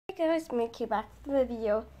guys, Mickey back to the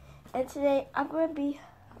video, and today I'm going to be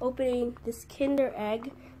opening this Kinder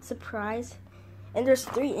Egg surprise, and there's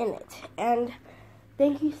 3 in it. And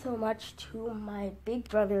thank you so much to my big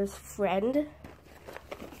brother's friend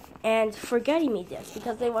and for getting me this,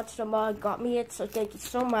 because they watched the mom got me it, so thank you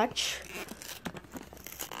so much.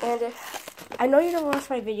 And I know you don't watch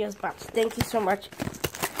my videos, but thank you so much.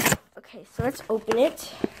 Okay, so let's open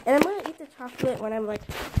it, and I'm going to eat the chocolate when I'm like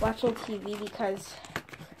watching TV because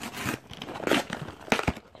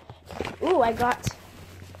ooh, I got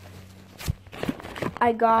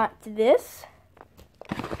this,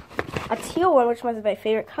 a teal one, which was my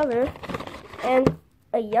favorite color, and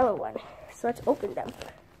a yellow one. So let's open them.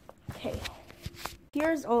 Okay,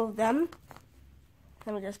 here's all of them.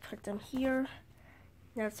 Let me just put them here.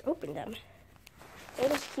 Now let's open them. I'll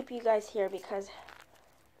just keep you guys here because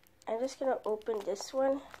I'm just gonna open this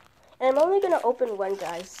one. And I'm only gonna open one,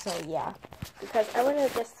 guys, so yeah. Because I wanna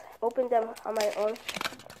just open them on my own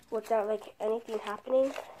without like anything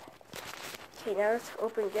happening. Okay, now let's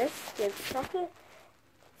open this. Here's the chocolate.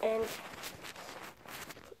 And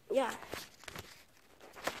yeah.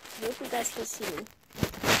 I hope you guys can see me.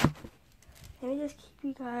 Let me just keep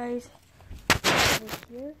you guys over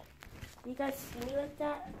here. You guys see me like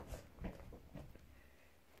that?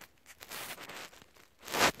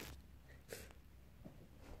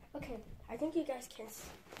 Okay, I think you guys can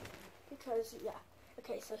see. Because, yeah.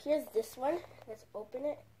 Okay, so here's this one. Let's open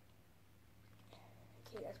it.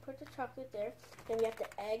 Okay, let's put the chocolate there. Then we have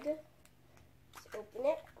the egg. Let's open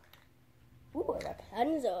it. Ooh,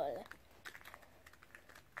 Rapunzel.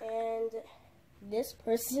 And this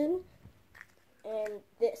person. And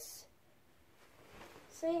this.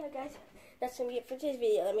 So yeah, guys. That's going to be it for today's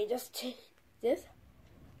video. Let me just take this.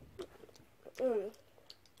 That's going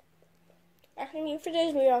to be it for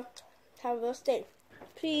today's video. Have a blessed day.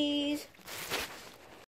 Please.